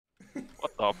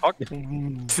What the fuck?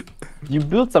 You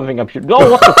built something up here. No,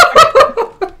 what the fuck?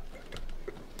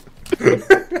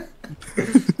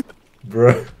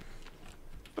 Bruh.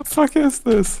 The fuck is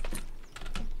this?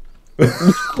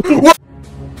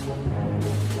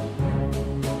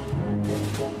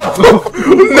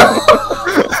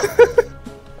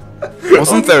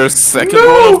 Wasn't there a second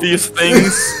one of these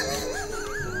things?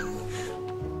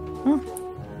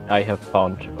 I have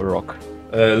found a rock.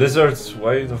 Lizards,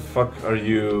 why the fuck are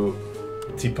you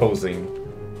T-posing?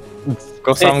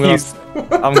 Because I'm gonna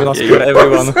scare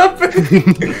everyone. What's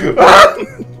happening?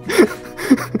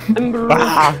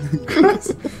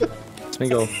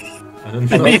 Smigol. I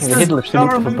don't I'm know. making a Hitler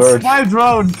salute to the bird. Spy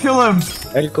drone, kill him!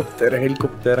 Helicopter,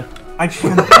 helicopter. I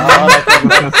can't.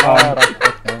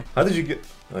 How did you get...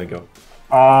 There you go.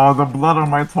 Oh, the blood on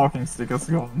my talking stick is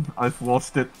gone. I've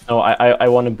lost it. No, I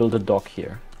want to build a dock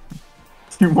here.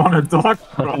 You want a dog?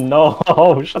 No,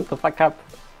 shut the fuck up.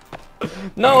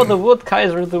 No, the wood,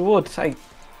 Kaiser, the wood. I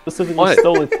specifically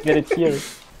stole it to get it here.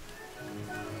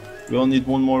 We all need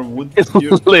one more wood It's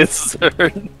here.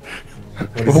 lizard.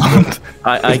 What?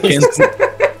 I can't.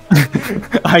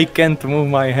 I can't move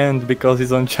my hand because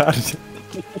it's on charge.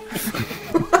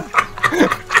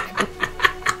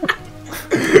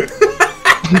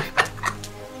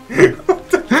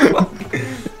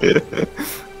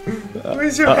 Why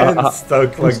is your hand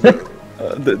stuck like that?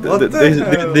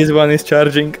 This one is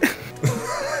charging.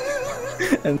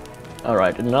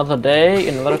 Alright, another day,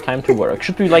 another time to work.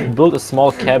 Should we like build a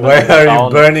small cabin? Why are you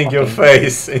down burning your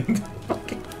face in the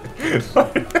fucking...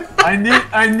 I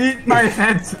need my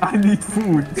head. I need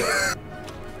food.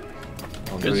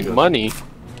 There's money.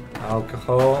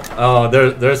 Alcohol. Oh,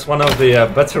 there's one of the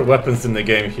better weapons in the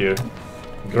game here.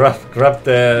 Grab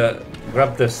the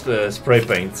spray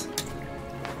paint.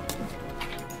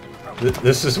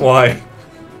 This is why.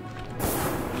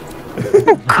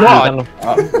 God!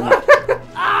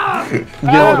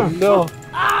 No, no.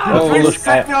 Please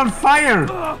set me on fire!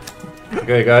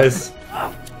 Okay, guys.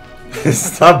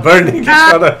 Stop burning each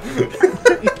other.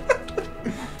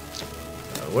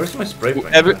 Where's my spray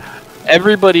paint?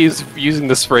 Everybody's using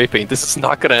the spray paint. This is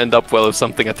not gonna end up well if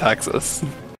something attacks us.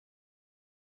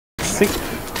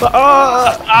 Burn!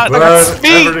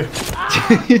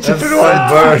 Everyone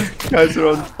burn! Guys are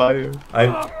on fire.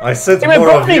 I set more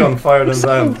of you on fire than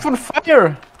them. For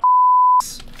fire!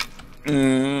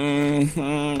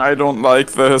 I don't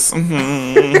like this. I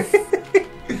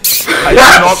do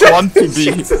not want to be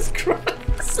Jesus Christ!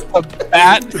 a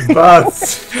bat.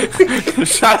 Bats!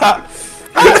 Shut up!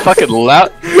 It's fucking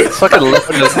loud. It's fucking loud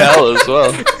as hell as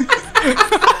well.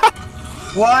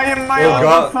 Why am I Oh, on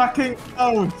God. the fucking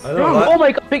boat? I don't like... Oh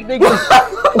my god, big nigga!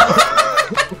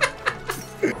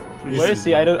 Where is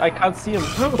he? I can't see him.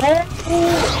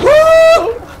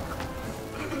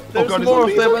 There's God, more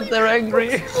of them and they're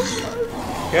angry.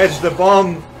 Catch the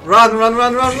bomb! Run, run,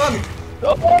 run, run, run!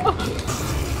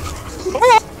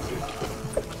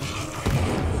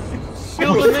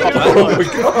 Kill the nigga! Oh my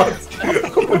god!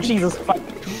 Oh Jesus fuck.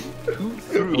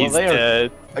 He's there.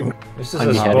 dead. This is I'm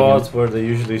a getting spot where they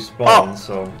usually spawn,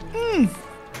 so... I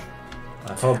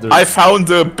hope there's... I found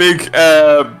a big,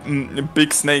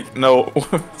 big snake. No,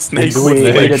 snake. Do we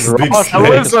Snakes, need a big rock? snakes.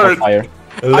 Lizard. Fire.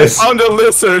 I found a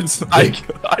lizard. I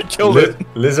killed it.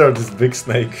 Lizard is big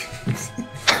snake.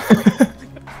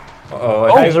 Uh-oh, I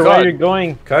Kaiser, think where are you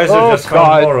going? Kaiser Oh, just God.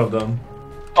 found more of them.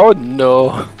 Oh no!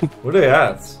 Where are they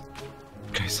at?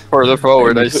 Further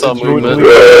forward, I saw movement.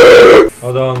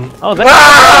 Hold on. Oh,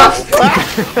 that's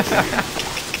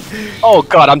Oh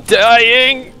god, I'm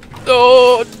dying!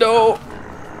 No, no!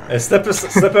 Hey, step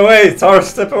away, Tar,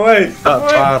 step away!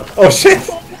 Oh shit!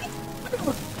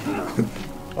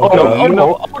 oh no, oh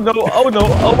no, oh no, oh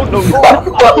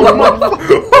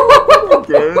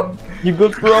no. You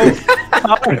good, bro?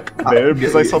 There,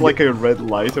 because I saw like a red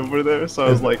light over there, so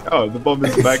I was like, oh, the bomb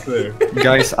is back there.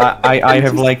 Guys, I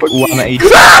have like 1 HP.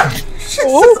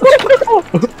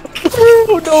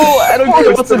 Oh no, I don't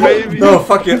care what's the baby. No,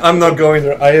 fuck it, I'm not going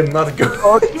there. I am not going.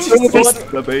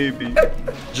 The baby.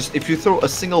 Just if you throw a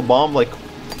single bomb, like,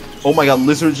 oh my god,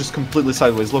 lizard just completely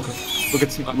sideways. Look at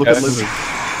lizard.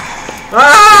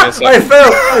 Ah! I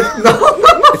fell! No!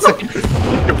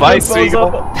 Goodbye,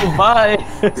 Smigol. Bye.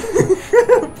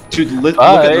 Dude, look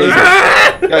at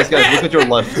lizard. Guys, look at your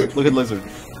left. Look at lizard.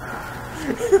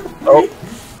 Oh.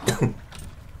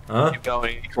 Huh? Keep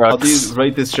going. How do you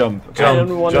rate this jump? Jump,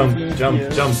 don't wanna jump, be jump, here.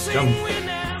 jump, jump.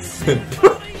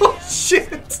 Oh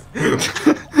shit!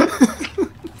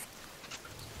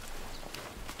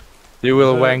 You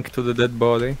will wank to the dead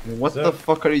body. What the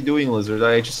fuck are you doing, lizard?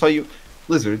 I just saw you.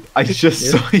 Lizard, I just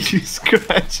saw you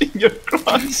scratching your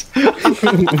crotch.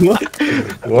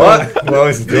 What? What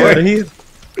is he doing?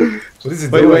 What is he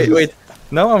doing? Wait.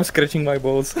 Now I'm scratching my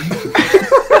balls.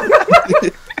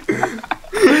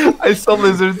 I saw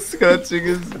Lizard scratching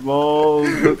his balls.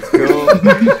 Let's go.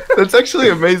 That's actually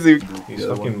amazing. He's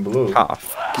fucking blue.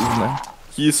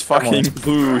 He's fucking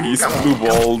blue. He's blue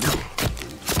balled.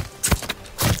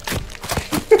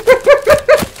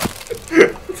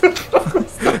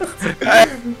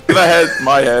 The head,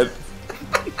 my head.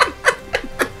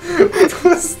 What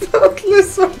was that,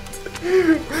 Lizard?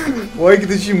 Why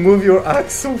did you move your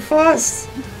axe so fast?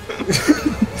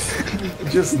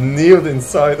 Just kneeled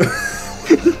inside.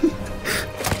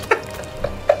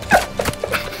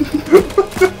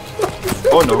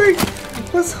 Oh no.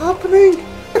 What's happening?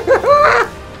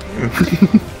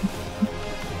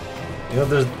 You know,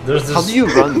 there's this...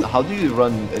 How do you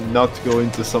run and not go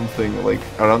into something like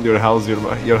around your house?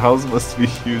 Your house must be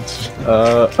huge.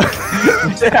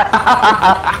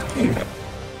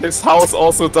 His house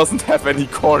also doesn't have any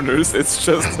corners, it's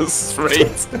just a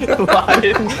straight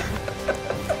line.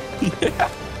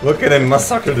 Look at him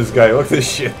massacre this guy, look at this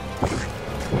shit.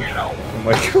 Oh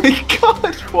my god. Oh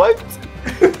my god, what?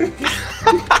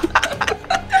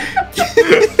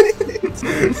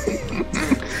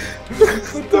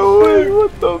 No way,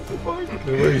 what the fuck?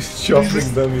 The way he's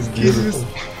chopping them is beautiful. He's just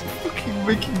fucking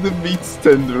making the meat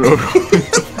tender over.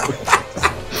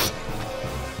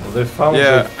 Well, they found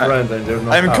their friend and they're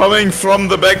not I'm happy. coming from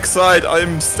the backside,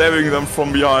 I'm stabbing them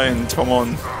from behind, come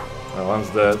on. Oh, one's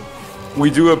dead. We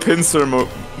do a pincer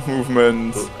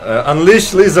movement.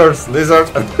 Unleash lizards, lizard.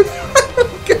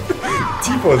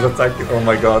 T-pose attacking. Oh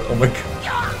my god, oh my god.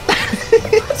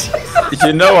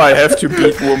 You know I have to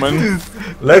beat woman.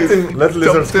 Let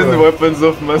lizards Top 10 go. weapons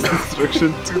of mass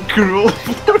destruction to cruel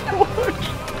forward.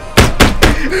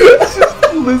 It's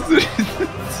just lizard.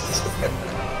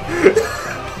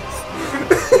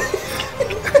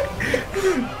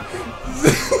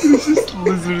 It's just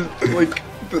lizard, like,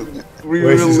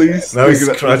 re-release. Now he's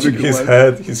scratching his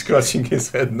head. He's scratching his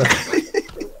head now.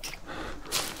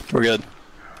 We're good.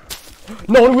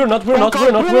 No, we're not. They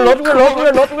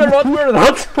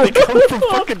come from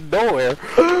fucking nowhere.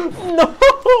 No.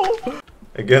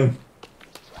 Again.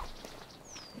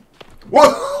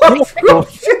 What?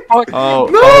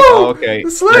 Oh, okay.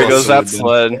 There goes that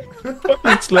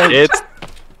sled.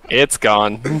 It's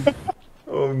gone.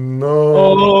 Oh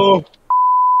no.